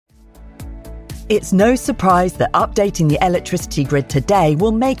It's no surprise that updating the electricity grid today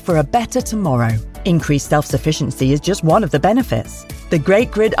will make for a better tomorrow. Increased self-sufficiency is just one of the benefits. The Great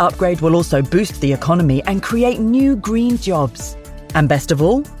Grid Upgrade will also boost the economy and create new green jobs. And best of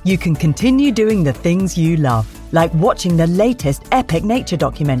all, you can continue doing the things you love, like watching the latest epic nature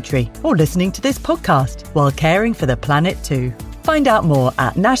documentary or listening to this podcast while caring for the planet too. Find out more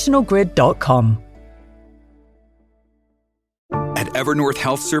at nationalgrid.com. At Evernorth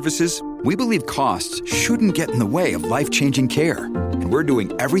Health Services, we believe costs shouldn't get in the way of life-changing care, and we're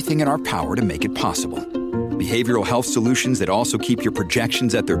doing everything in our power to make it possible. Behavioral health solutions that also keep your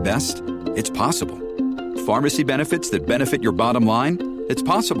projections at their best? It's possible. Pharmacy benefits that benefit your bottom line? It's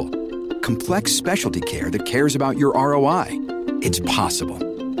possible. Complex specialty care that cares about your ROI? It's possible.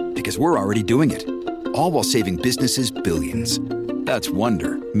 Because we're already doing it. All while saving businesses billions. That's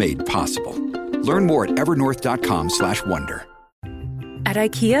Wonder made possible. Learn more at evernorth.com/wonder. At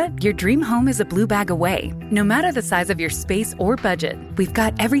IKEA, your dream home is a blue bag away. No matter the size of your space or budget, we've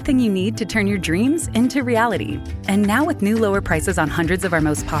got everything you need to turn your dreams into reality. And now with new lower prices on hundreds of our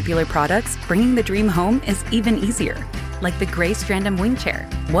most popular products, bringing the dream home is even easier. Like the gray Strandom wing chair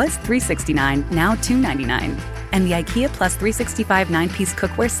was $369, now $299. And the IKEA Plus 365 9-piece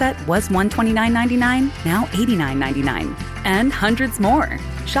cookware set was $129.99, now $89.99. And hundreds more.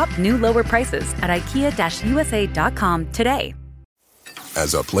 Shop new lower prices at IKEA-USA.com today.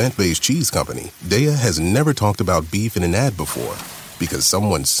 As a plant-based cheese company, Daiya has never talked about beef in an ad before because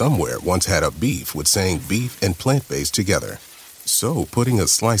someone somewhere once had a beef with saying beef and plant-based together. So putting a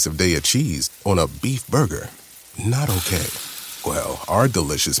slice of Daiya cheese on a beef burger, not okay. Well, our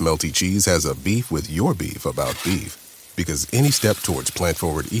delicious melty cheese has a beef with your beef about beef because any step towards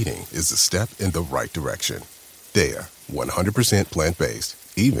plant-forward eating is a step in the right direction. Daiya, 100% plant-based,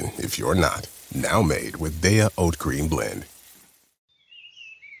 even if you're not. Now made with Daiya Oat Cream Blend.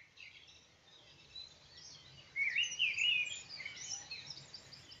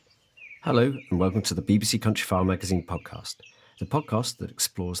 Hello and welcome to the BBC Countryfile Magazine podcast, the podcast that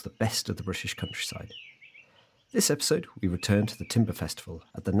explores the best of the British countryside. This episode, we return to the Timber Festival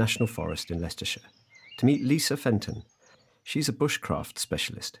at the National Forest in Leicestershire to meet Lisa Fenton. She's a bushcraft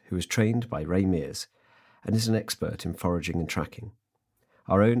specialist who was trained by Ray Mears and is an expert in foraging and tracking.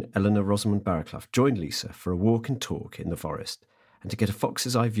 Our own Eleanor Rosamond Barraclough joined Lisa for a walk and talk in the forest and to get a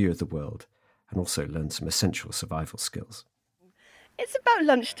fox's eye view of the world and also learn some essential survival skills. It's about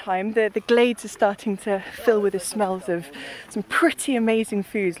lunchtime. The glades are starting to fill with the smells of some pretty amazing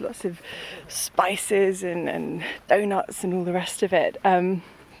foods, lots of spices and donuts and all the rest of it.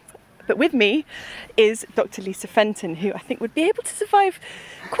 But with me is Dr. Lisa Fenton, who I think would be able to survive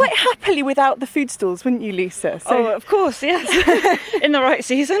quite happily without the food stalls, wouldn't you, Lisa? So, of course, yes. In the right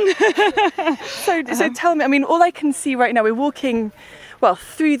season. So tell me, I mean, all I can see right now, we're walking,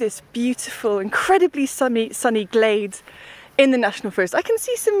 through this beautiful, incredibly sunny glade in the National Forest. I can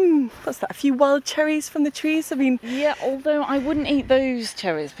see a few wild cherries from the trees. I mean... Yeah, although I wouldn't eat those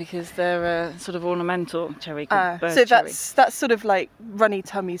cherries because they're a sort of ornamental cherry called bird so cherry. That's sort of like runny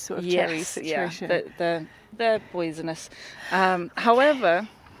tummy sort of cherry situation. Yeah, they're poisonous. However,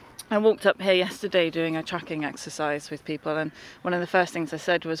 I walked up here yesterday doing a tracking exercise with people, and one of the first things I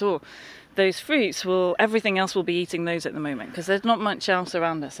said was, those fruits everything else will be eating those at the moment because there's not much else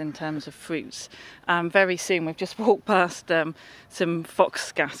around us in terms of fruits. Very soon, we've just walked past some fox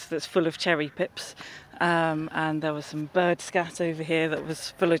scat that's full of cherry pips, and there was some bird scat over here that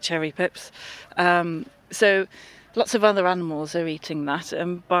was full of cherry pips. So lots of other animals are eating that,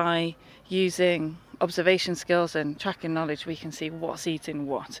 and by using observation skills and tracking knowledge, we can see what's eating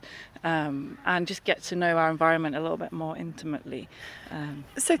what, and just get to know our environment a little bit more intimately.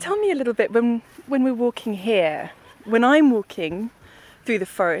 So tell me a little bit, when we're walking here, when I'm walking through the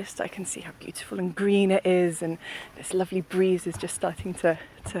forest, I can see how beautiful and green it is, and this lovely breeze is just starting to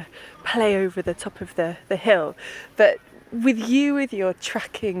play over the top of the hill. But with your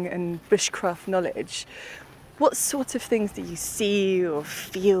tracking and bushcraft knowledge, what sort of things do you see or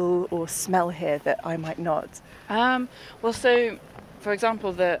feel or smell here that I might not? So for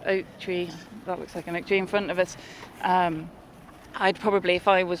example, the oak tree, that looks like an oak tree in front of us, I'd probably, if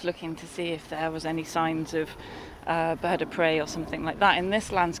I was looking to see if there was any signs of bird of prey or something like that, in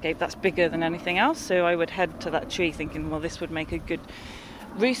this landscape that's bigger than anything else, so I would head to that tree thinking, this would make a good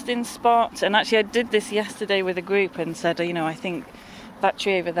roosting spot. And actually I did this yesterday with a group and said, I think that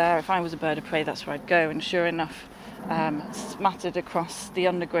tree over there, if I was a bird of prey, that's where I'd go. And sure enough, smattered across the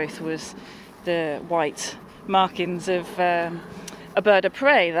undergrowth was the white markings of a bird of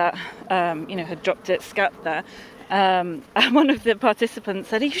prey that had dropped its scat there. And one of the participants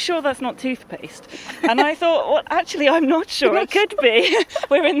said, "Are you sure that's not toothpaste?" And I thought, well, actually, I'm not sure. It could be.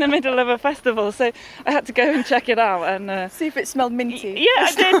 We're in the middle of a festival, so I had to go and check it out and see if it smelled minty. Yeah,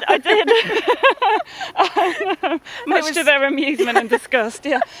 I did. Much to their amusement and disgust.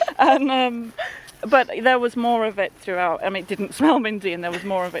 Yeah, and but there was more of it throughout. I mean, it didn't smell minty, and there was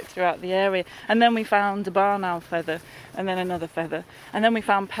more of it throughout the area. And then we found a barn owl feather, and then another feather, and then we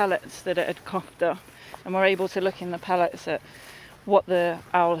found pellets that it had coughed up. And we're able to look in the pellets at what the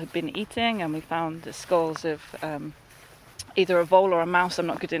owl had been eating, and we found the skulls of either a vole or a mouse. I'm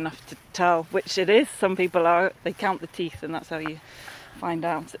not good enough to tell which it is. Some people are. They count the teeth, and that's how you find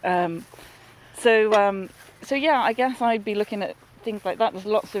out. So yeah, I guess I'd be looking at things like that. There's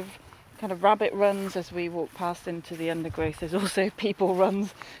lots of kind of rabbit runs as we walk past into the undergrowth. There's also people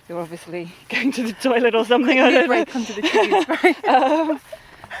runs who are obviously going to the toilet or something. I don't break under the trees,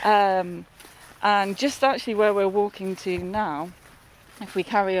 right? And just actually where we're walking to now, if we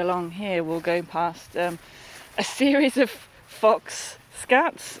carry along here, we'll go past a series of fox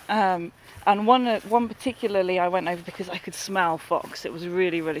scats. And one particularly I went over because I could smell fox. It was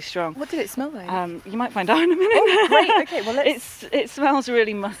really, really strong. What did it smell like? You might find out in a minute. Oh, great. Okay, well, it smells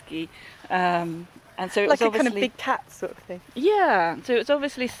really musky. And so it like was a kind of big cat sort of thing. Yeah, so it's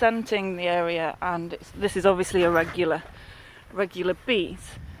obviously scenting the area, and this is obviously a regular beat.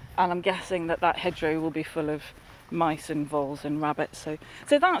 And I'm guessing that hedgerow will be full of mice and voles and rabbits. So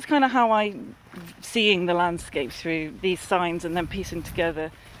that's kind of how I'm seeing the landscape, through these signs and then piecing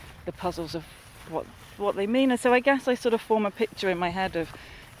together the puzzles of what they mean. And so I guess I sort of form a picture in my head of,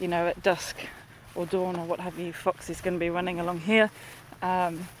 at dusk or dawn or what have you, fox is going to be running along here.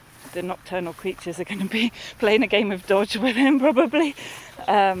 The nocturnal creatures are going to be playing a game of dodge with him, probably.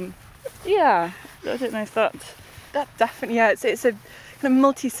 Yeah, I don't know if that definitely, yeah, it's a kind of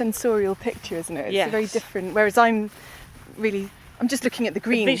multi-sensorial picture, isn't it? It's yes. very different, whereas I'm just looking at the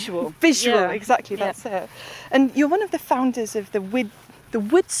green. Visual, yeah. Exactly, that's it. And you're one of the founders of the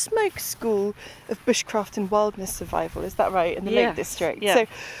Woodsmoke School of Bushcraft and Wilderness Survival, is that right, in the Lake District? Yeah. So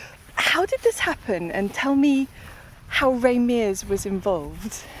how did this happen, and tell me how Ray Mears was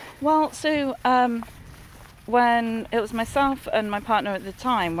involved? Well, so when it was myself and my partner at the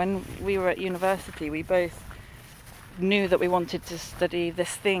time, when we were at university, we both knew that we wanted to study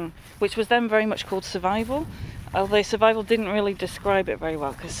this thing, which was then very much called survival, although survival didn't really describe it very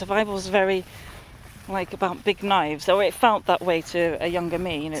well, because survival was very about big knives, or it felt that way to a younger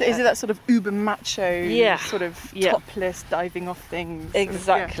me. So is it that sort of uber macho, sort of topless diving off things?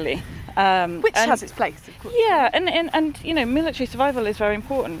 Exactly. Which has its place, of course. Yeah, and military survival is very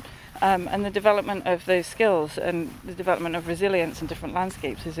important, and the development of those skills and the development of resilience in different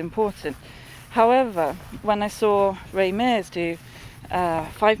landscapes is important. However, when I saw Ray Mears do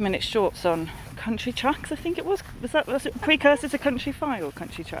 5-minute shorts on Country Tracks, I think it was it precursor to Country File or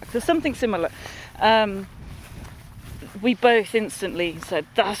Country Tracks or something similar, we both instantly said,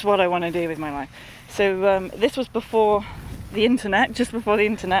 that's what I want to do with my life. So this was before the internet, just before the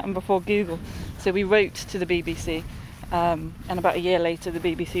internet and before Google. So we wrote to the BBC, and about a year later the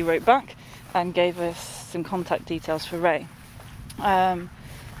BBC wrote back and gave us some contact details for Ray.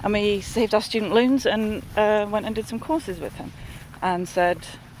 And we saved our student loans and went and did some courses with him and said,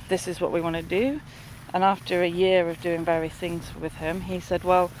 this is what we want to do. And after a year of doing various things with him, he said,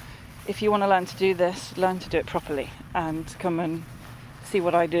 well, if you want to learn to do this, learn to do it properly and come and see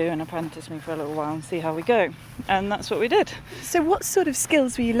what I do and apprentice me for a little while and see how we go. And that's what we did. So what sort of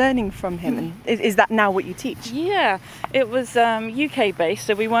skills were you learning from him? And is that now what you teach? Yeah, it was UK based,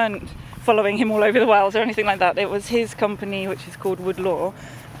 so we weren't following him all over the world or anything like that. It was his company, which is called Wood Law.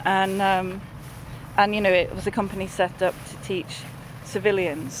 And it was a company set up to teach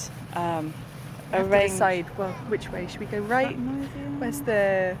civilians decide, well, which way should we go? Right? Where's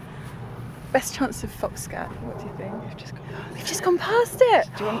the best chance of fox scat? What do you think? We've just gone past it.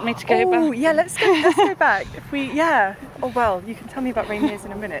 Do you want me to go back? Oh yeah, let's go back. Oh well, you can tell me about Ray Mears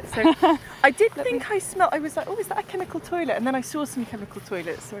in a minute. So I did think I smelled. I was like, oh, is that a chemical toilet? And then I saw some chemical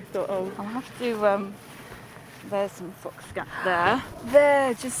toilets, so I thought, oh, I'll have to. There's some fox scat there.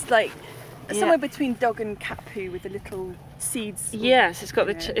 They're just like somewhere between dog and cat poo with the little seeds. Yes, it's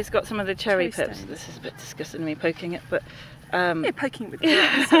got some of the cherry pips. Stones. This is a bit disgusting me poking it, but poking it with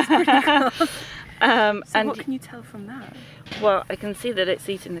gloves. That's pretty cool. So and what can you tell from that? Well, I can see that it's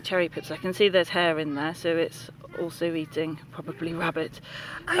eating the cherry pips. I can see there's hair in there, so it's also eating probably rabbit.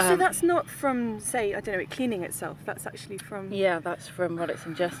 Oh, so that's not from, say, I don't know, it cleaning itself. That's actually from. Yeah, that's from what it's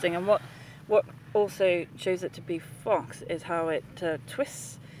ingesting, and what also shows it to be fox is how it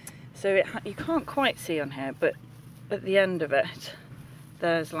twists. So you can't quite see on here, but at the end of it,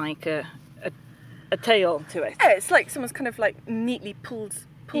 there's like a a tail to it. Yeah, it's like someone's kind of like neatly pulled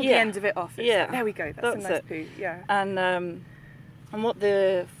the end of it off. It's like, there we go. That's a nice poo. Yeah. And what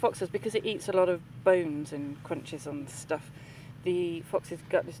the fox does, because it eats a lot of bones and crunches on stuff, the fox's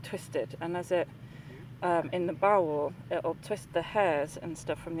gut is twisted, and as it in the bowel, it'll twist the hairs and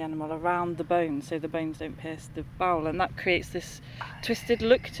stuff from the animal around the bones, so the bones don't pierce the bowel, and that creates this twisted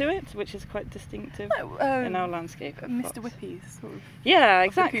look to it, which is quite distinctive in our landscape. Mr. Whippy's sort of. Yeah,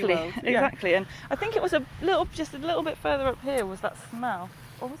 exactly, world. exactly. And I think it was just a little bit further up here was that smell,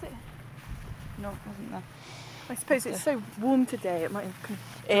 or was it? No, it wasn't there. I suppose it's so warm today, it might have kind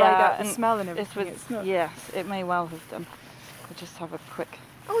of dried out the smell and everything. It's not... Yes, it may well have done. I'll just have a quick...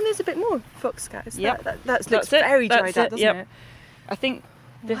 Oh, and there's a bit more fox scat. Yep. That looks very dried out, doesn't it? I think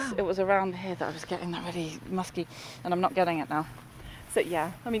it was around here that I was getting that really musky, and I'm not getting it now. So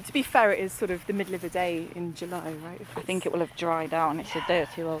yeah, I mean, to be fair, it is sort of the middle of the day in July, right? I think it will have dried out, and it's a day or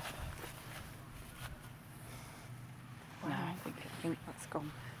two old. Wow. No, I think that's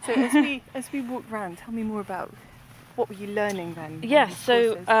gone. So as we walk around, tell me more about what were you learning then? Yes,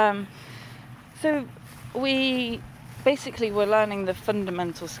 so we basically were learning the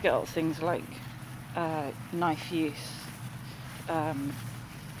fundamental skills, things like knife use,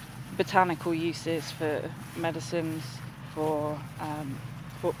 botanical uses for medicines, for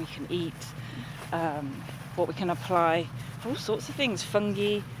what we can eat, what we can apply, all sorts of things,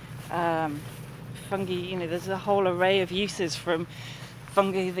 fungi, there's a whole array of uses, from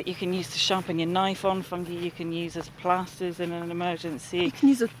fungi that you can use to sharpen your knife on, fungi you can use as plasters in an emergency. You can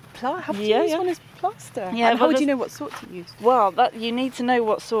use a plaster? How would you use one as plaster? Yeah, and how would you know what sort to use? Well, you need to know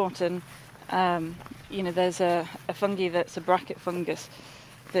what sort, and there's a fungi that's a bracket fungus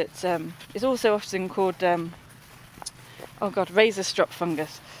that is also often called razor strop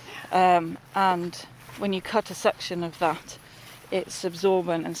fungus, and when you cut a section of that, it's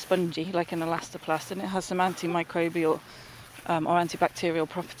absorbent and spongy like an elastoplast, and it has some antimicrobial or antibacterial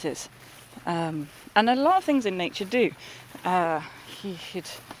properties, and a lot of things in nature do. You could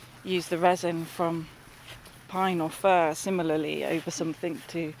use the resin from pine or fir similarly over something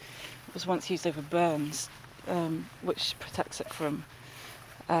was once used over burns, which protects it from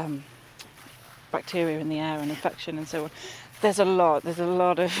bacteria in the air and infection and so on. There's a lot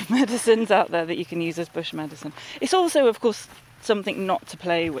of medicines out there that you can use as bush medicine. It's also, of course, something not to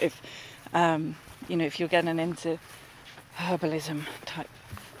play with. If you're getting into herbalism type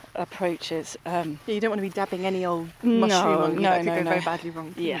approaches. You don't want to be dabbing any old mushroom on you. That could go very badly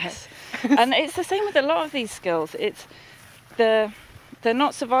wrong. Yes. And it's the same with a lot of these skills. They're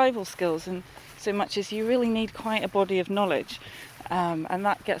not survival skills, and so much as you really need quite a body of knowledge, and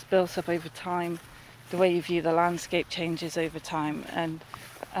that gets built up over time. The way you view the landscape changes over time, and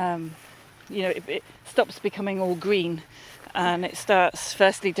it stops becoming all green, and it starts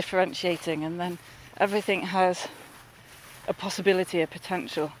firstly differentiating, and then everything has a possibility, a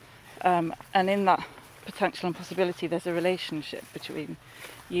potential, and in that potential and possibility there's a relationship between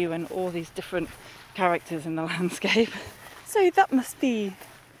you and all these different characters in the landscape. So that must be,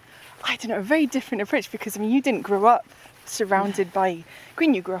 I don't know, a very different approach, because you didn't grow up surrounded by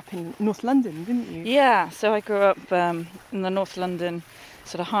green. You grew up in North London, didn't you? Yeah, so I grew up in the North London,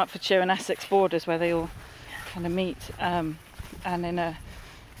 sort of Hertfordshire and Essex borders, where they all kind of meet, and in a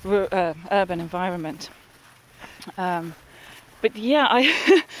urban environment. But yeah,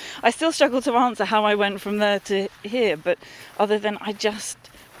 I still struggle to answer how I went from there to here, but other than I just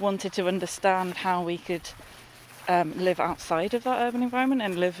wanted to understand how we could live outside of that urban environment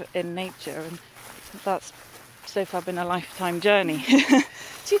and live in nature, and that's so far been a lifetime journey. Do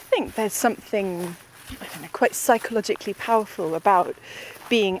you think there's something, quite psychologically powerful about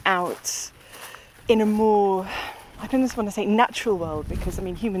being out in a more, I don't just want to say natural world, because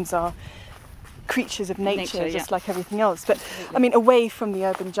humans are creatures of nature just like everything else, but away from the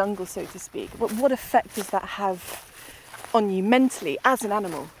urban jungle, so to speak? What effect does that have on you mentally as an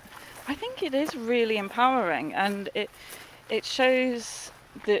animal? I think it is really empowering, and it shows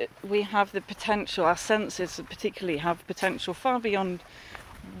that we have the potential, our senses particularly have potential far beyond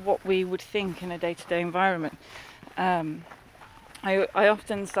what we would think in a day-to-day environment. I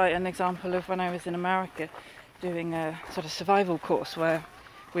often cite an example of when I was in America doing a sort of survival course where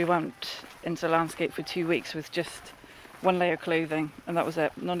we went into landscape for 2 weeks with just one layer of clothing, and that was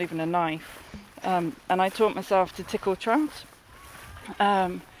it, not even a knife. And I taught myself to tickle trout.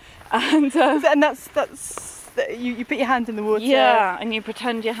 And that's you put your hand in the water. Yeah, and you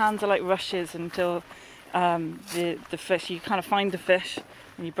pretend your hands are like rushes until the fish, you kind of find the fish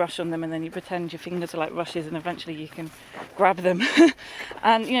and you brush on them, and then you pretend your fingers are like rushes, and eventually you can grab them.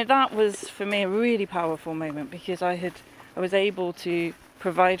 And that was for me a really powerful moment, because I was able to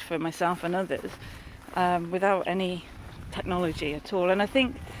provide for myself and others without any technology at all. And I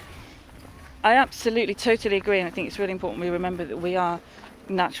think I absolutely, totally agree, and I think it's really important we remember that we are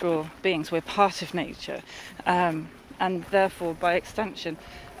natural beings, we're part of nature, and therefore, by extension,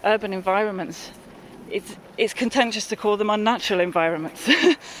 urban environments, it's contentious to call them unnatural environments.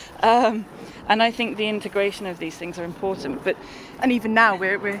 And I think the integration of these things are important. And even now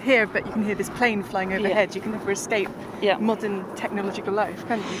we're here, but you can hear this plane flying overhead. You can never escape modern technological life,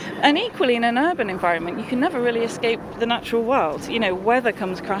 can you? And equally, in an urban environment, you can never really escape the natural world. You know, weather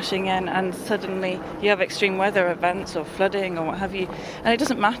comes crashing in, and suddenly you have extreme weather events or flooding or what have you. And it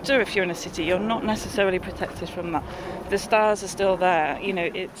doesn't matter if you're in a city; you're not necessarily protected from that. The stars are still there. You know,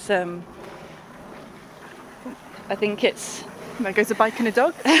 it's. I think it's. There goes a bike and a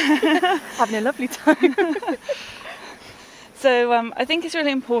dog, having a lovely time. So I think it's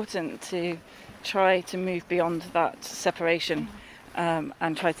really important to try to move beyond that separation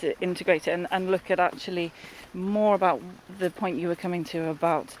and try to integrate it and look at actually more about the point you were coming to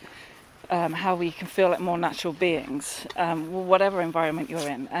about how we can feel like more natural beings, whatever environment you're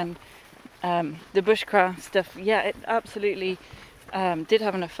in. And the bushcraft stuff, it absolutely did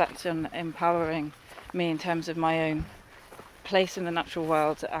have an effect on empowering me in terms of my own place in the natural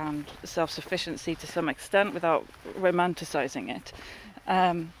world and self-sufficiency to some extent without romanticising it.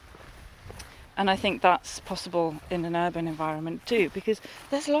 And I think that's possible in an urban environment too, because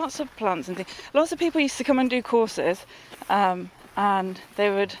there's lots of plants and things. Lots of people used to come and do courses and they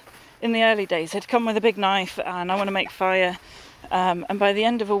would, in the early days, they'd come with a big knife and I want to make fire. And by the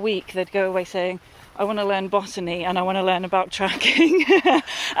end of a week, they'd go away saying, I want to learn botany and I want to learn about tracking.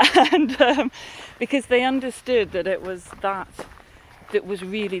 And because they understood that it was that was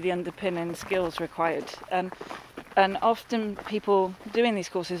really the underpinning skills required. And often people doing these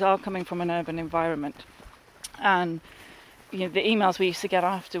courses are coming from an urban environment. And the emails we used to get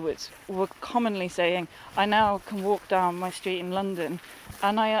afterwards were commonly saying, I now can walk down my street in London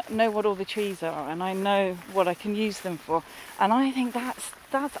and I know what all the trees are and I know what I can use them for. And I think that's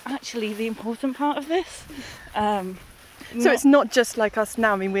actually the important part of this. So it's not just like us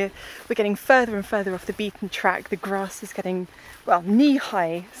now. I mean, we're getting further and further off the beaten track. The grass is getting, knee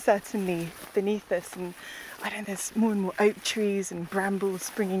high, certainly beneath us. And I don't know, there's more and more oak trees and brambles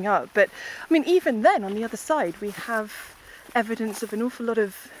springing up. But I mean, even then, on the other side, we have evidence of an awful lot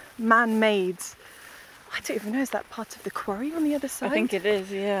of man-made. I don't even know, is that part of the quarry on the other side? I think it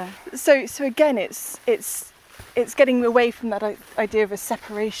is, yeah. So again, it's getting away from that idea of a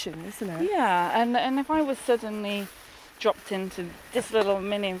separation, isn't it? Yeah, and if I was suddenly dropped into this little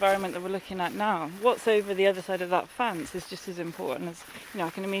mini environment that we're looking at now, what's over the other side of that fence is just as important as, I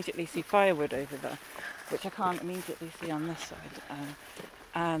can immediately see firewood over there, which I can't immediately see on this side.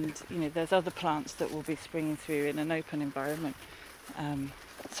 And there's other plants that will be springing through in an open environment.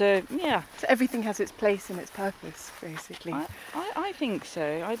 So everything has its place and its purpose, basically. I think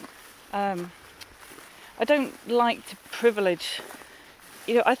so. I don't like to privilege.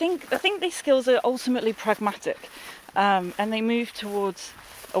 I think these skills are ultimately pragmatic, and they move towards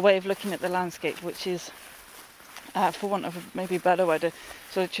a way of looking at the landscape, which is, for want of maybe a better word, a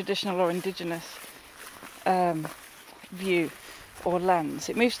sort of traditional or indigenous view or lens.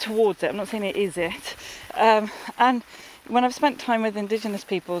 It moves towards it. I'm not saying it is it. And when I've spent time with indigenous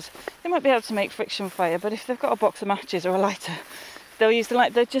peoples, they might be able to make friction fire, but if they've got a box of matches or a lighter, they'll use the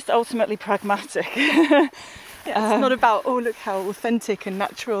light. They're just ultimately pragmatic. It's not about, look how authentic and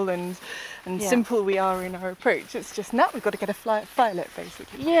natural and simple we are in our approach. It's just, now we've got to get a fire lit,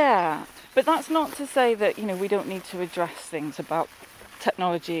 basically. Yeah, but that's not to say that, we don't need to address things about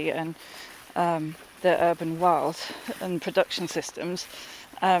technology and the urban world and production systems.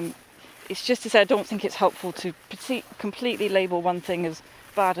 It's just to say I don't think it's helpful to completely label one thing as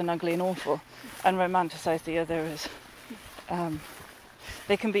bad and ugly and awful and romanticise the other as...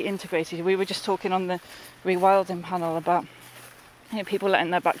 they can be integrated. We were just talking on the Rewilding panel about people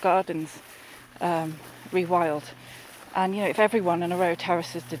letting their back gardens rewild. And if everyone in a row of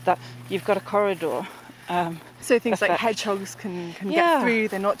terraces did that, you've got a corridor. So things like hedgehogs can get through,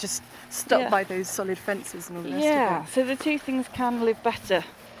 they're not just stopped by those solid fences and all the rest of it. So the two things can live better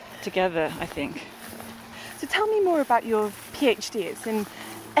together, I think. So tell me more about your PhD. It's in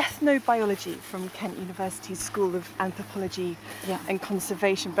ethnobiology from Kent University's School of Anthropology and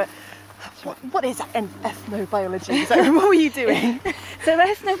Conservation. But what is ethnobiology? What were you doing? So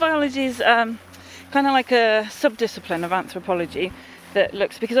ethnobiology is kind of like a subdiscipline of anthropology that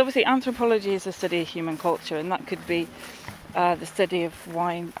looks, because obviously anthropology is a study of human culture, and that could be the study of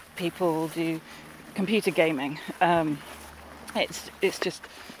why people do computer gaming. It's just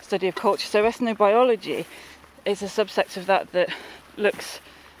study of culture. So ethnobiology is a subsect of that looks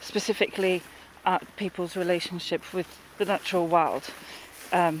specifically at people's relationship with the natural world.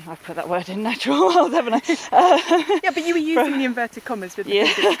 I've put that word in, natural world, haven't I? Yeah, but you were using the inverted commas with the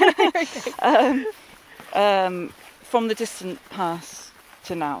from the distant past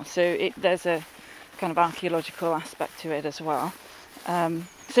to now. So there's a kind of archaeological aspect to it as well.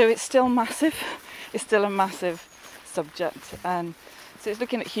 So it's still massive. It's still a massive subject, and so it's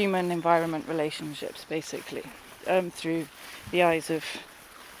looking at human-environment relationships, basically, through the eyes of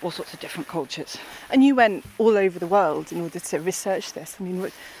all sorts of different cultures. And you went all over the world in order to research this. I mean,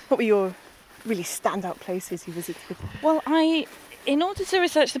 what were your really standout places you visited? Well, in order to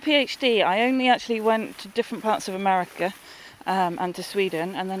research the PhD, I only actually went to different parts of America and to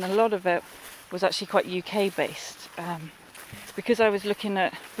Sweden, and then a lot of it was actually quite UK-based, because I was looking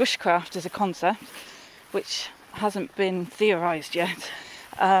at bushcraft as a concept, which hasn't been theorised yet,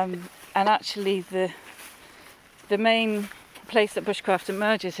 and actually the main place that bushcraft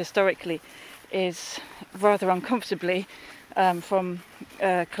emerges historically is rather uncomfortably from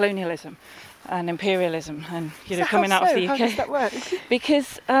colonialism and imperialism, and coming out of the UK. How does that work?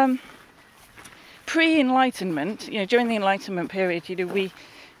 Because pre-Enlightenment, during the Enlightenment period,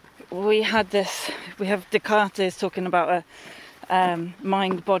 we have Descartes talking about a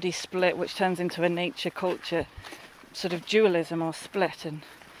mind-body split, which turns into a nature-culture sort of dualism or split, and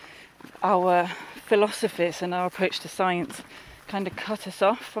our philosophies and our approach to science kind of cut us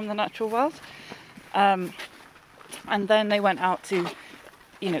off from the natural world, and then they went out to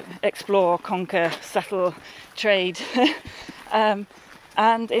explore, conquer, settle, trade, and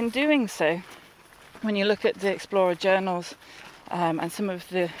in doing so, when you look at the explorer journals and some of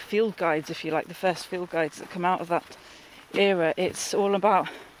the field guides, if you like, the first field guides that come out of that era, it's all about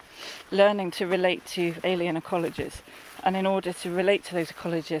learning to relate to alien ecologies, and in order to relate to those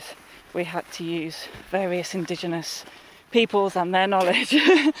ecologies we had to use various indigenous peoples and their knowledge.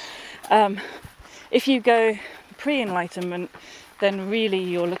 If you go pre-Enlightenment, then really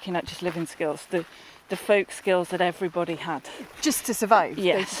you're looking at just living skills, the folk skills that everybody had. Just to survive,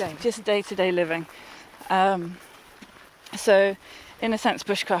 yes, day to day. Just day-to-day living. So in a sense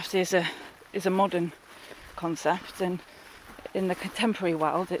bushcraft is a modern concept, and in the contemporary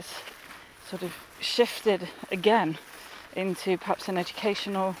world it's sort of shifted again into perhaps an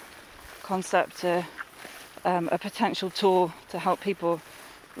educational concept, a potential tool to help people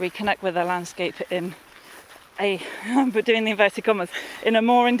reconnect with their landscape in but doing the inverted commas, in a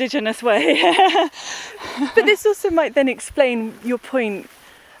more indigenous way. But this also might then explain your point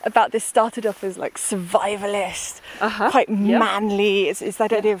about this started off as like survivalist, quite manly. It's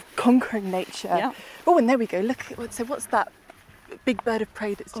that idea of conquering nature. Yeah. Oh, and there we go. Look at what's that big bird of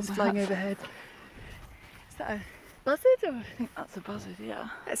prey that's just flying overhead? Is that a buzzard? Or? I think that's a buzzard, yeah.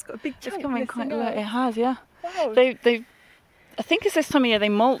 It's got a big chunk. It's coming quite low. It has, yeah. Wow. They I think it's this time of year they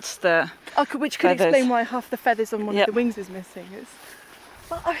molt their which could feathers. explain why half the feathers on one of the wings is missing.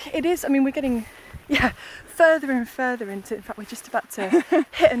 It is. I mean, we're getting further and further into. In fact, we're just about to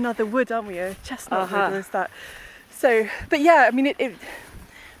hit another wood, aren't we? A chestnut wood, or is that? So, but yeah, I mean,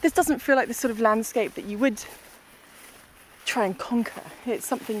 this doesn't feel like the sort of landscape that you would try and conquer. It's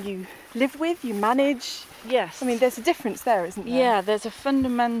something you live with, you manage. Yes. I mean, there's a difference there, isn't there? Yeah, there's a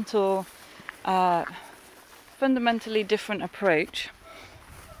fundamentally different approach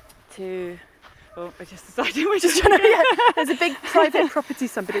to. Oh, I just decided we're just trying to. There's a big private property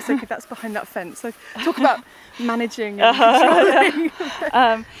sign, but it's okay. That's behind that fence. So talk about managing and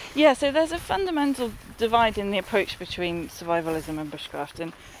controlling. So there's a fundamental divide in the approach between survivalism and bushcraft,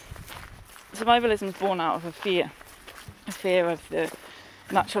 and survivalism is born out of a fear of the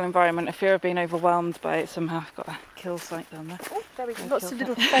natural environment, a fear of being overwhelmed by it somehow. I've got a kill site down there. Oh, there we go. Lots of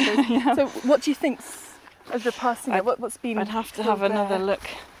little feathers. Yeah. So what do you think's as we're passing it? What's been? I'd have to have another look.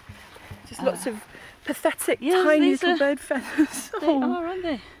 Just lots of pathetic, tiny little bird feathers. They are, aren't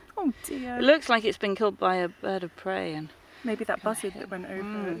they? Oh dear. It looks like it's been killed by a bird of prey, and maybe that buzzard that went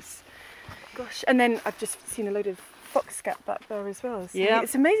over us. Gosh. And then I've just seen a load of foxscat back there as well. So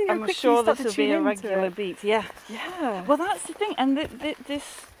it's amazing how quickly you start to tune into it. I'm sure this will be a regular beat. Yeah. Yeah. Well, that's the thing, and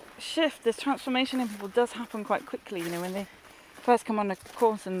this shift, this transformation in people does happen quite quickly. When they first come on a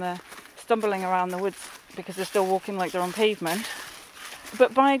course and they're stumbling around the woods because they're still walking like they're on pavement.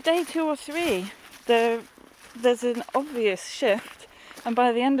 But by day 2 or 3, there's an obvious shift, and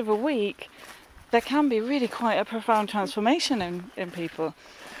by the end of a week, there can be really quite a profound transformation in people,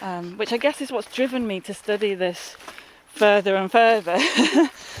 which I guess is what's driven me to study this further and further.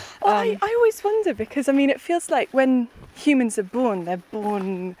 I always wonder, because I mean, it feels like when humans are born, they're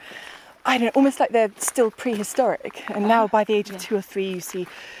born I don't know, almost like they're still prehistoric. And now by the age of 2 or 3, you see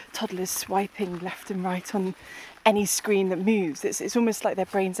toddlers swiping left and right on any screen that moves. It's almost like their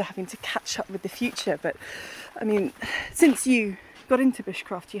brains are having to catch up with the future. But I mean, since you got into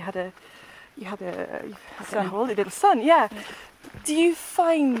bushcraft, you had a little son. Yeah. Do you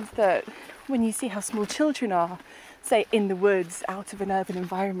find that when you see how small children are, say in the woods, out of an urban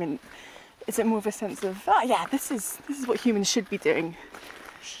environment, is it more of a sense of, this is what humans should be doing?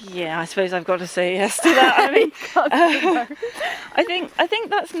 Yeah, I suppose I've got to say yes to that. I mean, I think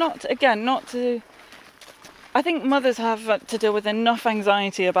that's not to. I think mothers have to deal with enough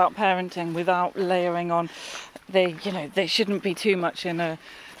anxiety about parenting without layering on. They shouldn't be too much in a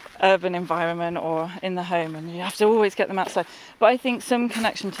urban environment or in the home, and you have to always get them outside. But I think some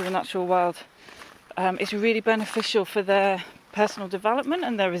connection to the natural world is really beneficial for their personal development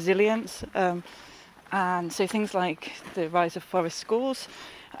and their resilience. And so things like the rise of forest schools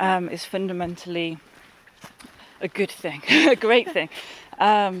is fundamentally a good thing, a great thing.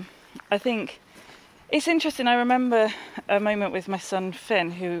 I think it's interesting. I remember a moment with my son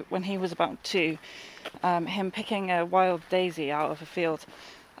Finn, who, when he was about 2, him picking a wild daisy out of a field,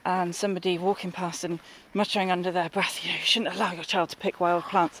 and somebody walking past and muttering under their breath, you shouldn't allow your child to pick wild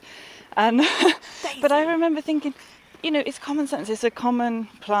plants. And but I remember thinking, it's common sense. It's a common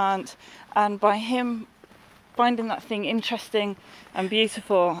plant, and by him finding that thing interesting and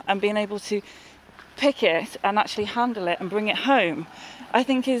beautiful and being able to pick it and actually handle it and bring it home, I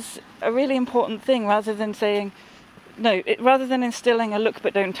think is a really important thing, rather than saying rather than instilling a look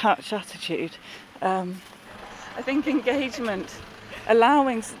but don't touch attitude. I think engagement,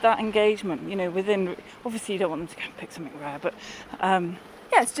 allowing that engagement, within, obviously you don't want them to go and pick something rare, but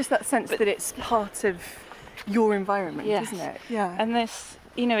it's just that sense that it's part of your environment, isn't it? Yeah. And this,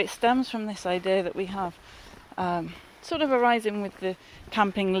 it stems from this idea that we have, sort of arising with the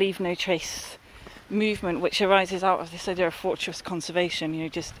camping leave no trace movement, which arises out of this idea of fortress conservation,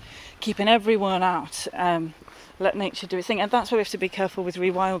 just keeping everyone out, let nature do its thing. And that's why we have to be careful with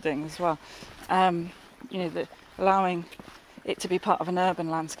rewilding as well. Allowing it to be part of an urban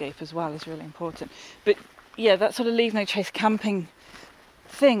landscape as well is really important. But yeah, that sort of leave no trace camping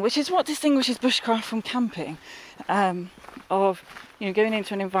thing, which is what distinguishes bushcraft from camping, of going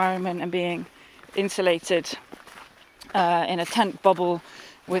into an environment and being insulated in a tent bubble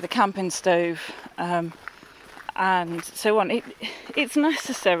with a camping stove, and so on. It's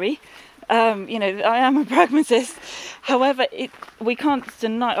necessary. I am a pragmatist. However, we can't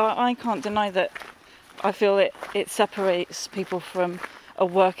deny, or I can't deny that I feel it separates people from a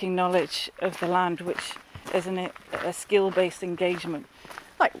working knowledge of the land, which isn't it a skill-based engagement.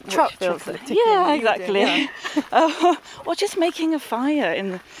 Like trout chocolate. Yeah, exactly. Or just making a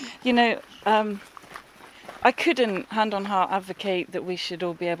fire I couldn't, hand on heart, advocate that we should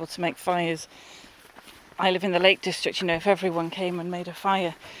all be able to make fires. I live in the Lake District, if everyone came and made a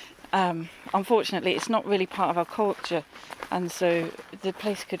fire. Unfortunately, it's not really part of our culture, and so the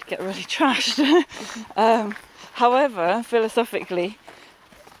place could get really trashed. However, philosophically,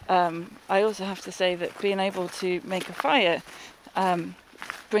 I also have to say that being able to make a fire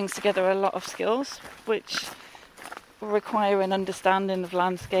brings together a lot of skills, which require an understanding of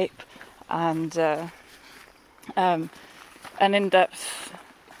landscape and an in-depth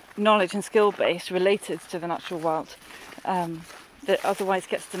knowledge and skill base related to the natural world, that otherwise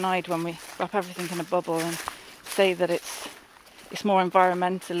gets denied when we wrap everything in a bubble and say that it's more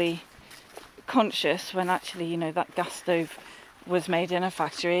environmentally conscious, when actually that gas stove was made in a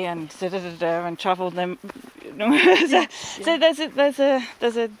factory and and travelled them. So there's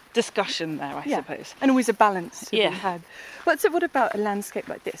a discussion there, I suppose, and always a balance to be had. But so what about a landscape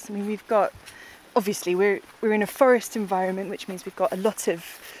like this? I mean, we've got, obviously we're in a forest environment, which means we've got a lot of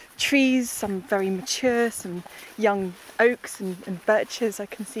trees, some very mature, some young oaks and birches. I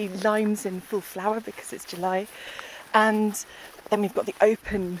can see limes in full flower because it's July, and then we've got the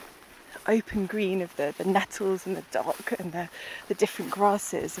open green of the nettles and the dock and the different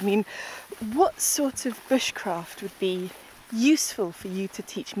grasses. I mean, what sort of bushcraft would be useful for you to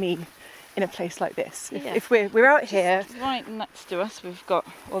teach me in a place like this? If we're out here, right next to us, we've got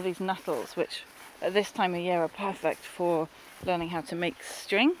all these nettles, which at this time of year are perfect for learning how to make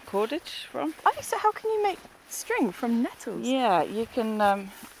string cordage from. Oh, so how can you make string from nettles? Yeah, you can. I'll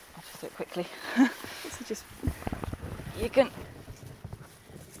just do it quickly. You can.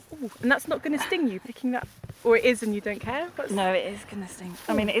 And that's not going to sting you, picking that, or it is and you don't care? No, it is going to sting.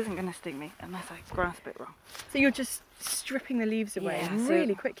 I mean, it isn't going to sting me unless I grasp it wrong. So you're just stripping the leaves away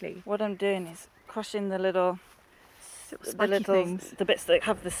really quickly? What I'm doing is crushing the little things. The bits that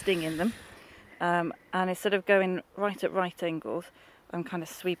have the sting in them, and instead of going right at right angles, and kind of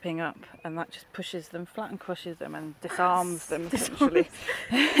sweeping up, and that just pushes them flat and crushes them and disarms them essentially.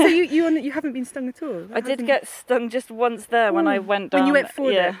 So you haven't been stung at all? I did get stung just once there when I went down. When you went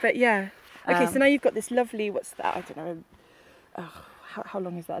for yeah. it, but yeah. Okay, so now you've got this lovely, what's that? I don't know. How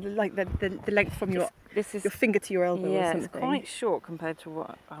long is that? Like the length from your finger to your elbow or something? It's quite short compared to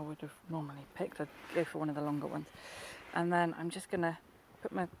what I would have normally picked. I'd go for one of the longer ones. And then I'm just going to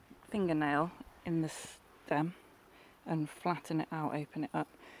put my fingernail in the stem and flatten it out, open it up,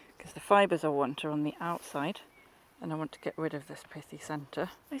 because the fibres I want are on the outside, and I want to get rid of this pithy centre.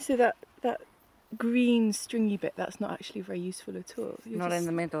 So that green stringy bit, that's not actually very useful at all. Not in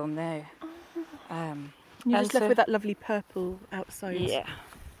the middle, no. You're just left with that lovely purple outside. Yeah.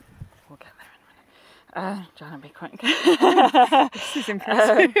 We'll get there in a minute. Trying to be quite This is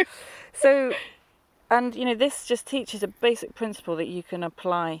impressive. And this just teaches a basic principle that you can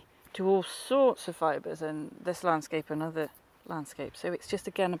apply to all sorts of fibres in this landscape and other landscapes. So it's just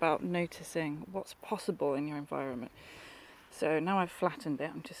again about noticing what's possible in your environment. So now I've flattened it,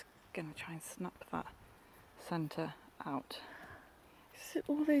 I'm just going to try and snap that centre out. So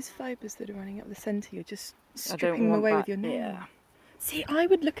all those fibres that are running up the centre, you're just stripping them away with your nail. Yeah. See, I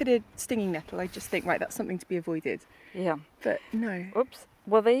would look at a stinging nettle, I'd just think, right, that's something to be avoided. Yeah. But no. Oops.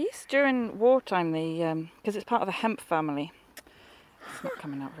 Well, they used during wartime, because it's part of the hemp family. It's not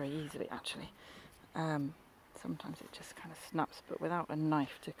coming out very easily, actually. Sometimes it just kind of snaps, but without a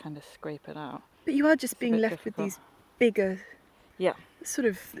knife to kind of scrape it out. But you are just being left with these bigger, sort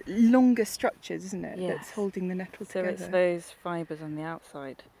of longer structures, isn't it? Yes. That's holding the nettle together. So it's those fibres on the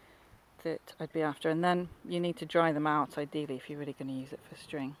outside that I'd be after, and then you need to dry them out, ideally, if you're really going to use it for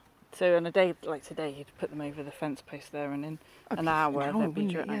string. So on a day like today, you'd put them over the fence post there, and in an hour they'd be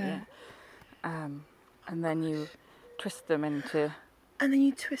dry. And then you twist them into. And then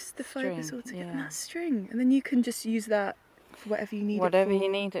you twist the fibres all together. And that's string. And then you can just use that for whatever you need it for. Whatever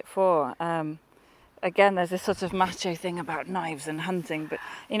you need it for. Again, there's this sort of macho thing about knives and hunting, but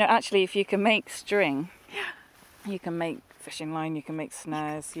actually, if you can make string, you can make fishing line, you can make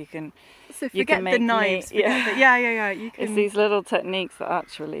snares, you can. So forget the knives. You can. It's these little techniques that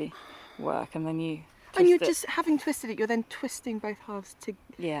actually work, and then you. And you're just having twisted it. You're then twisting both halves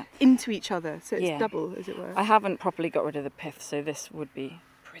into each other, so it's double, as it were. I haven't properly got rid of the pith, so this would be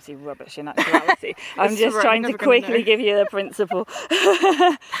pretty rubbish in actuality. I'm just trying to quickly give you the principle.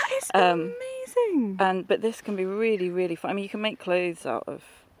 That is amazing. But this can be really, really fun. I mean, you can make clothes out of.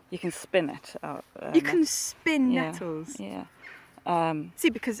 You can spin it out. You can spin nettles. Yeah. See,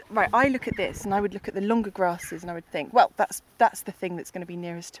 because I look at this and I would look at the longer grasses and I would think, well, that's the thing that's going to be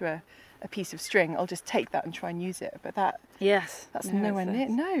nearest to a piece of string. I'll just take that and try and use it. But that's nowhere near.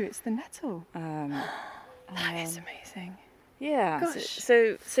 No, it's the nettle. That is amazing. Yeah. Gosh.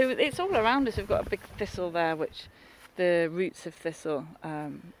 So it's all around us. We've got a big thistle there, which the roots of thistle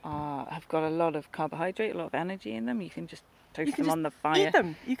have got a lot of carbohydrate, a lot of energy in them. You can just toast them on the fire. Eat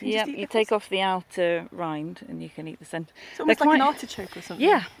them. You can just eat you take off the outer rind and you can eat the centre. It's almost like an artichoke or something.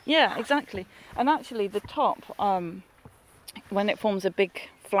 Yeah, exactly. And actually the top, when it forms a big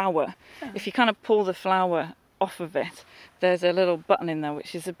flower, if you kind of pull the flower off of it, there's a little button in there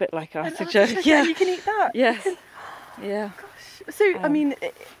which is a bit like artichoke. Yeah, you can eat that. Yes. Yeah. Gosh. So, I mean,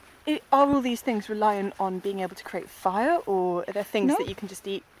 are all these things reliant on being able to create fire, or are there things that you can just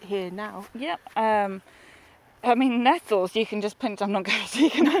eat here now? Yeah. I mean, nettles, you can just pinch. I'm not going to.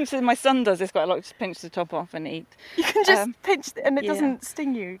 You can pinch. My son does this quite a lot. Just pinch the top off and eat. You can just pinch, and it doesn't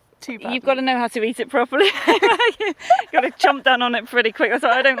sting you too badly. You've got to know how to eat it properly. You've got to chomp down on it pretty quick. That's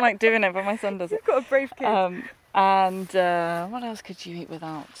why I don't like doing it, but my son does it. You've got a brave kid. And what else could you eat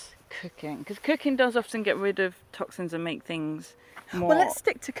without cooking? Because cooking does often get rid of toxins and make things more. Well, let's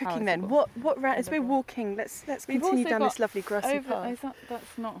stick to cooking palatable. then. What as we're walking, let's continue down this lovely grassy path.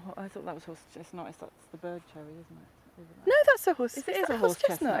 That's not. I thought that was horse chestnut. That's the bird cherry, isn't it? No, that's a horse. It is a horse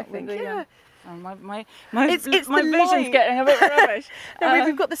chestnut, I think. My It's my the vision's light. getting a bit rubbish. No,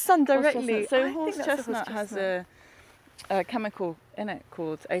 we've got the sun directly. So horse chestnut has a chemical in it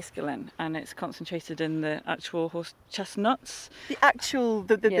called esquilin, and it's concentrated in the actual horse chestnuts. The actual,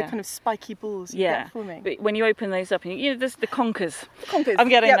 the kind of spiky balls you get forming. But when you open those up, and there's the conkers. Conkers. I'm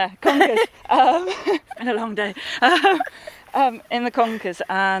getting there. Conkers. It's been a long day. In the conkers,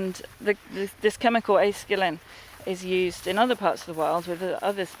 and this chemical esquilin is used in other parts of the world with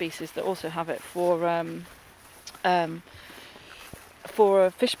other species that also have it for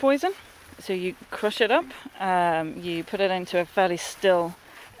fish poison. So you crush it up, you put it into a fairly still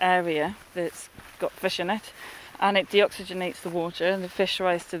area that's got fish in it, and it deoxygenates the water and the fish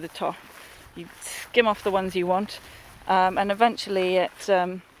rise to the top. You skim off the ones you want, and eventually it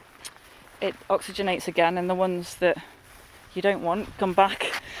oxygenates again, and the ones that you don't want, come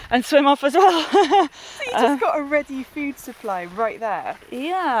back and swim off as well. So you just got a ready food supply right there.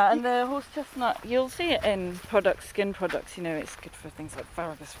 Yeah, and the horse chestnut, you'll see it in products, skin products. You know, it's good for things like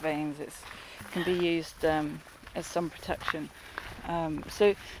varicose veins. It can be used as sun protection.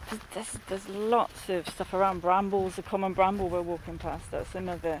 So there's lots of stuff around. Brambles, the common bramble we're walking past. That's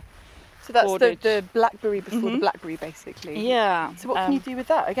another. So that's the blackberry before the blackberry, basically. Yeah. So what can you do with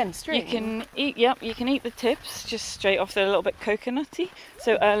that? Again, string. You can eat. Yep, you can eat the tips just straight off. They're a little bit coconutty.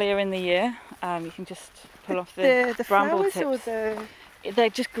 So earlier in the year, you can just pull off the bramble flowers tips. Or They're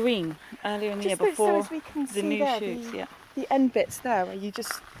just green earlier in the year before the new shoots. Yeah. The end bits there, where you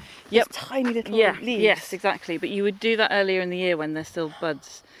just tiny little leaves. Yes, exactly. But you would do that earlier in the year when they're still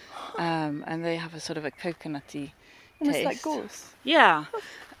buds, and they have a sort of a coconutty almost taste. like gorse. Yeah.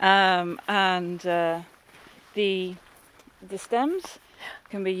 And the stems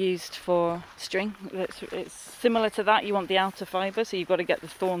can be used for string. It's similar to that. You want the outer fibre, so you've got to get the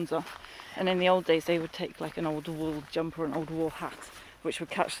thorns off. And in the old days, they would take like an old wool jumper, an old wool hat, which would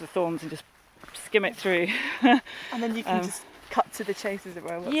catch the thorns and just skim it through. And then you can just cut to the chase, as it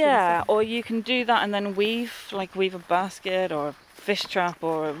were. Yeah, or you can do that and then weave a basket or a fish trap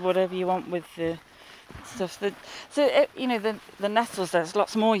or whatever you want with the stuff. The nettles, there's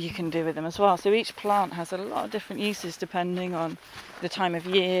lots more you can do with them as well. So each plant has a lot of different uses depending on the time of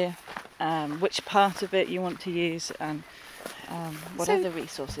year, which part of it you want to use, and what other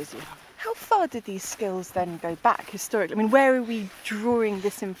resources you have. How far did these skills then go back historically? I mean, where are we drawing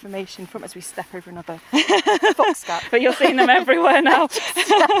this information from as we step over another fox gap? But you're seeing them everywhere now.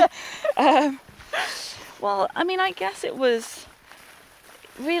 Well, I mean, I guess it was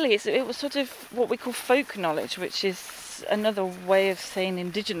sort of what we call folk knowledge, which is another way of saying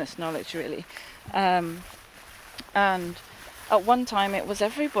indigenous knowledge, really. And at one time it was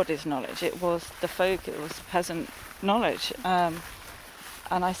everybody's knowledge. It was the folk, it was peasant knowledge.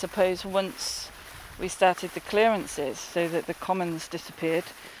 And I suppose once we started the clearances so that the commons disappeared,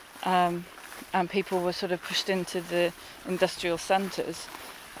 and people were sort of pushed into the industrial centres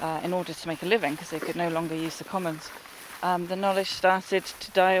in order to make a living because they could no longer use the commons, the knowledge started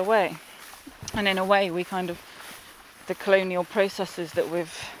to die away. And in a way, the colonial processes that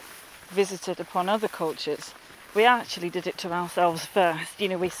we've visited upon other cultures, we actually did it to ourselves first. You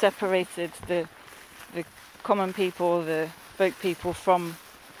know, we separated the common people, the folk people, from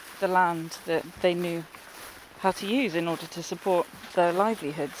the land that they knew how to use in order to support their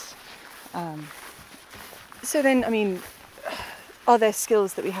livelihoods. So then, I mean, are there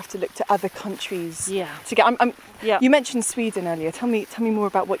skills that we have to look to other countries to get? You mentioned Sweden earlier. Tell me more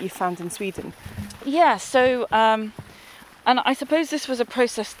about what you found in Sweden. Yeah, so and I suppose this was a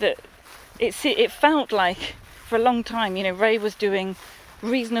process that it felt like for a long time, you know, Ray was doing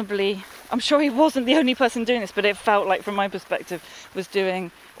reasonably, I'm sure he wasn't the only person doing this, but it felt like from my perspective was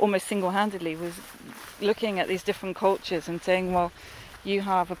doing almost single-handedly, was looking at these different cultures and saying, well, you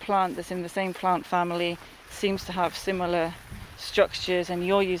have a plant that's in the same plant family, seems to have similar structures, and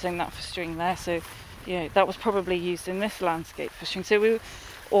you're using that for string there, so you know that was probably used in this landscape for string.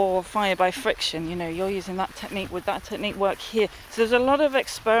 Or fire by friction, you know, you're using that technique, would that technique work here? So there's a lot of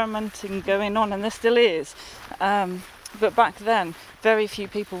experimenting going on, and there still is. But back then, very few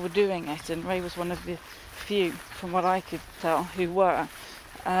people were doing it, and Ray was one of the few, from what I could tell, who were.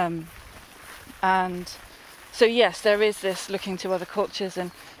 And so yes, there is this looking to other cultures,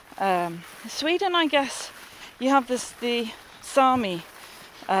 and Sweden, I guess, you have the Sami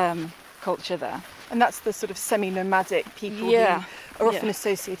culture there. And that's the sort of semi-nomadic people who are often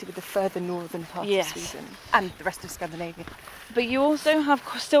associated with the further northern part of Sweden and the rest of Scandinavia. But you also have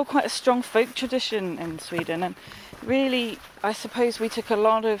still quite a strong folk tradition in Sweden, and really, I suppose we took a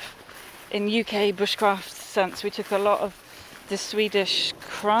lot of, in UK bushcraft sense, we took a lot of the Swedish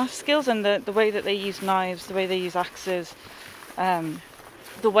craft skills and the way that they use knives, the way they use axes,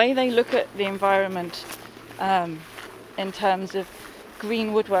 the way they look at the environment in terms of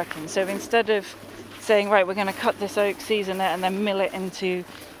green woodworking. So instead of saying, right, we're going to cut this oak, season it, and then mill it into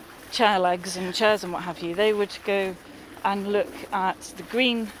chair legs and chairs and what have you, they would go and look at the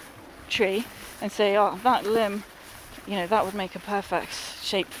green tree and say, oh, that limb, you know, that would make a perfect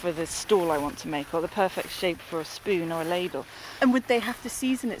shape for the stool I want to make, or the perfect shape for a spoon or a ladle. And would they have to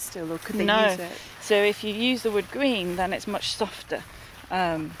season it still, or could they use it? So if you use the wood green, then it's much softer.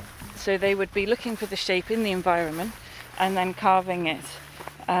 So they would be looking for the shape in the environment and then carving it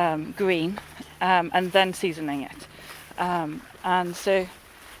green and then seasoning it. And so,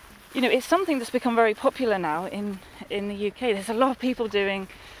 you know, it's something that's become very popular now in the UK. There's a lot of people doing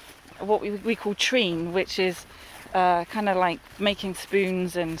what we call treen, which is kind of like making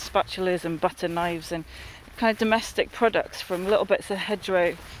spoons and spatulas and butter knives and kind of domestic products from little bits of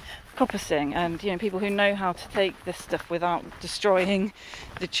hedgerow coppicing, and people who know how to take this stuff without destroying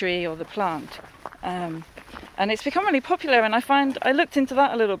the tree or the plant. And it's become really popular, and I looked into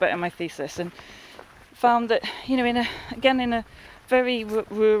that a little bit in my thesis and found that in a very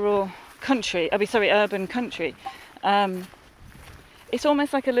rural country, urban country, it's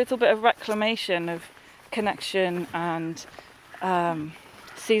almost like a little bit of reclamation of connection and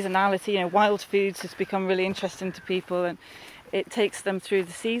seasonality. Wild foods has become really interesting to people, and it takes them through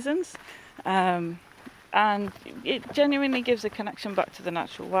the seasons, and it genuinely gives a connection back to the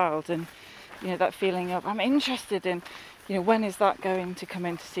natural world, and that feeling of I'm interested in when is that going to come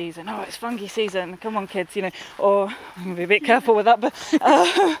into season? Oh, it's fungi season, come on kids, or I'm going to be a bit careful with that, but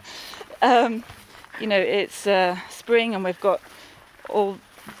it's spring and we've got all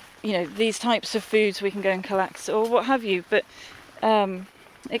these types of foods we can go and collect or what have you, but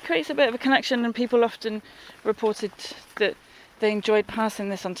it creates a bit of a connection, and people often reported that they enjoyed passing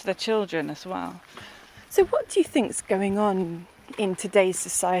this on to their children as well. So what do you think's going on in today's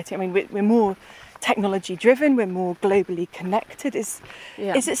society? I mean, we're more technology driven, we're more globally connected. Is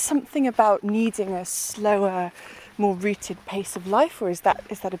it something about needing a slower, more rooted pace of life, or is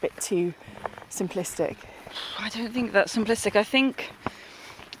that a bit too simplistic? I don't think that's simplistic. I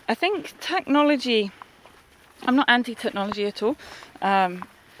think technology, I'm not anti-technology at all.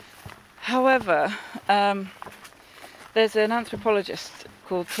 However, there's an anthropologist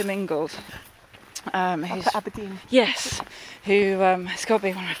called Tim Ingold, who's at Aberdeen. Yes, who has got to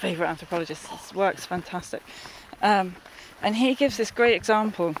be one of my favourite anthropologists. His work's fantastic, and he gives this great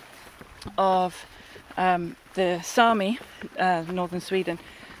example of the Sami, northern Sweden,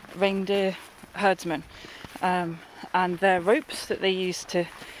 reindeer herdsmen, and their ropes that they use to.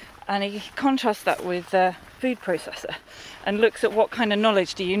 And he contrasts that with a food processor and looks at what kind of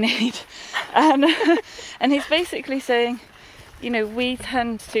knowledge do you need. And he's basically saying, we've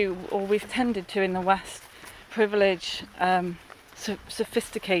tended to in the West privilege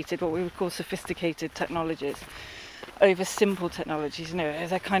sophisticated, what we would call sophisticated technologies over simple technologies.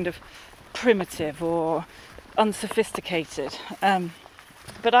 They're kind of primitive or unsophisticated.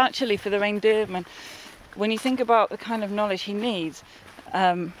 But actually for the reindeerman, when you think about the kind of knowledge he needs,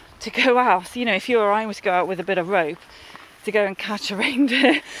 to go out, if you or I was to go out with a bit of rope to go and catch a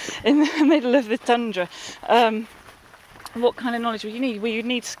reindeer in the middle of the tundra, what kind of knowledge would you need? Well, you'd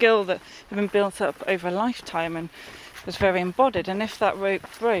need skill that had been built up over a lifetime and was very embodied, and if that rope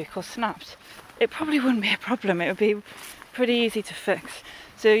broke or snapped, it probably wouldn't be a problem. It would be pretty easy to fix.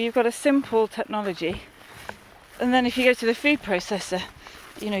 So you've got a simple technology, and then if you go to the food processor,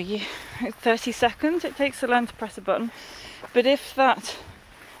 30 seconds it takes to learn to press a button. But if that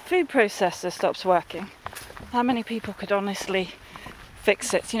food processor stops working, how many people could honestly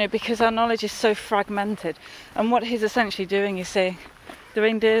fix it? Because our knowledge is so fragmented. And what he's essentially doing is saying the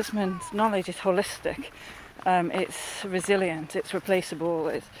reindeersman's knowledge is holistic, it's resilient, it's replaceable,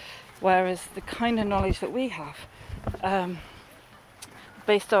 whereas the kind of knowledge that we have,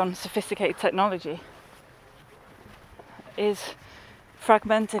 based on sophisticated technology, is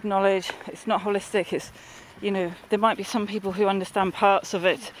fragmented knowledge. It's not holistic. It's there might be some people who understand parts of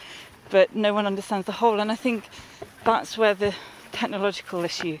it, but no one understands the whole. And I think that's where the technological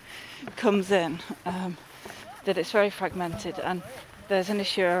issue comes in, that it's very fragmented, and there's an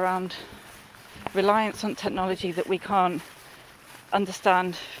issue around reliance on technology that we can't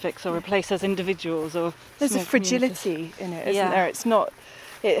understand, fix or replace as individuals. Or there's a fragility in it, isn't there? It's not.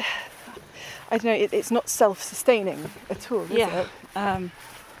 It's not self-sustaining at all, is it?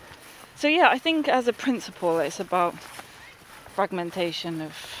 So I think as a principle it's about fragmentation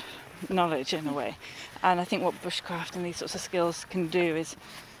of knowledge in a way, and I think what bushcraft and these sorts of skills can do is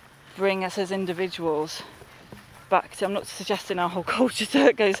bring us as individuals back to, I'm not suggesting our whole culture so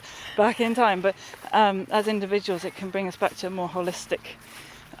it goes back in time, but as individuals it can bring us back to a more holistic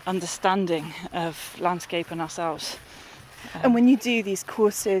understanding of landscape and ourselves. And when you do these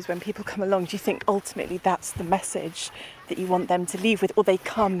courses, when people come along, do you think ultimately that's the message that you want them to leave with, or they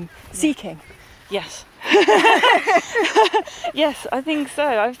come seeking? Yes. Yes, I think so.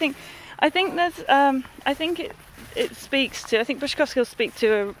 I think there's I think it speaks to, I think bushcraft skills speak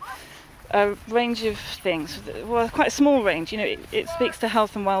to a range of things. Well, quite a small range. It speaks to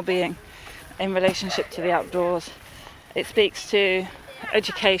health and well-being in relationship to the outdoors. It speaks to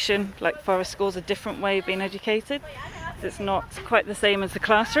education, like forest school's a different way of being educated. It's not quite the same as the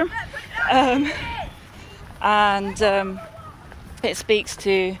classroom, and it speaks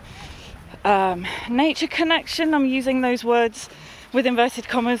to nature connection. I'm using those words with inverted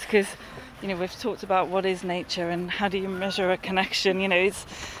commas because we've talked about what is nature and how do you measure a connection. It's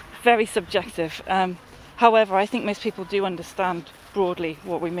very subjective. However, I think most people do understand broadly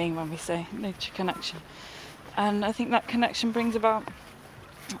what we mean when we say nature connection. And I think that connection brings about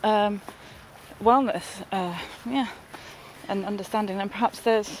wellness, and understanding. And perhaps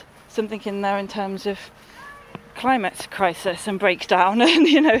there's something in there in terms of climate crisis and breakdown and,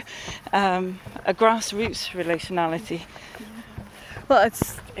 a grassroots relationality. Well,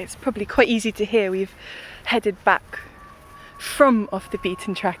 it's probably quite easy to hear. We've headed back from off the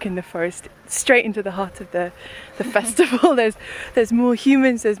beaten track in the forest straight into the heart of the festival. There's more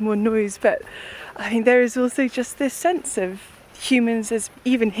humans, there's more noise, but I mean there is also just this sense of humans as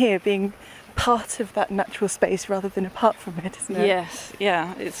even here being part of that natural space rather than apart from it, isn't it? Yes,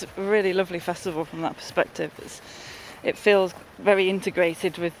 yeah, it's a really lovely festival from that perspective. It feels very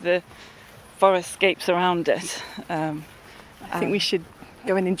integrated with the forestscapes around it. I think we should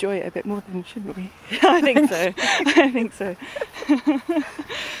go and enjoy it a bit more then, shouldn't we? I think so.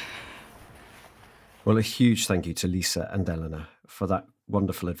 Well, a huge thank you to Lisa and Eleanor for that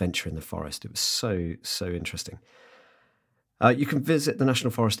wonderful adventure in the forest. It was so interesting. You can visit the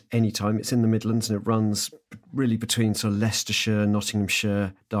National Forest anytime. It's in the Midlands and it runs really between sort of Leicestershire,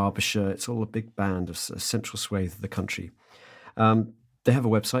 Nottinghamshire, Derbyshire. It's all a big band of a central swathe of the country. They have a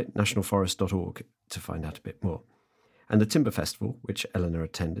website, nationalforest.org, to find out a bit more. And the Timber Festival, which Eleanor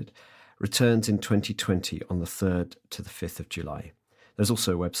attended, returns in 2020 on the 3rd to the 5th of July. There's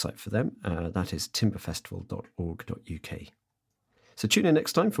also a website for them. That is timberfestival.org.uk. So tune in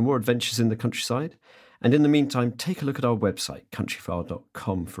next time for more adventures in the countryside. And in the meantime, take a look at our website,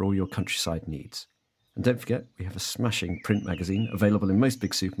 countryfile.com, for all your countryside needs. And don't forget, we have a smashing print magazine available in most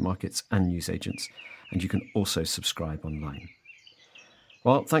big supermarkets and newsagents. And you can also subscribe online.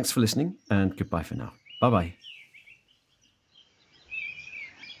 Well, thanks for listening and goodbye for now. Bye-bye.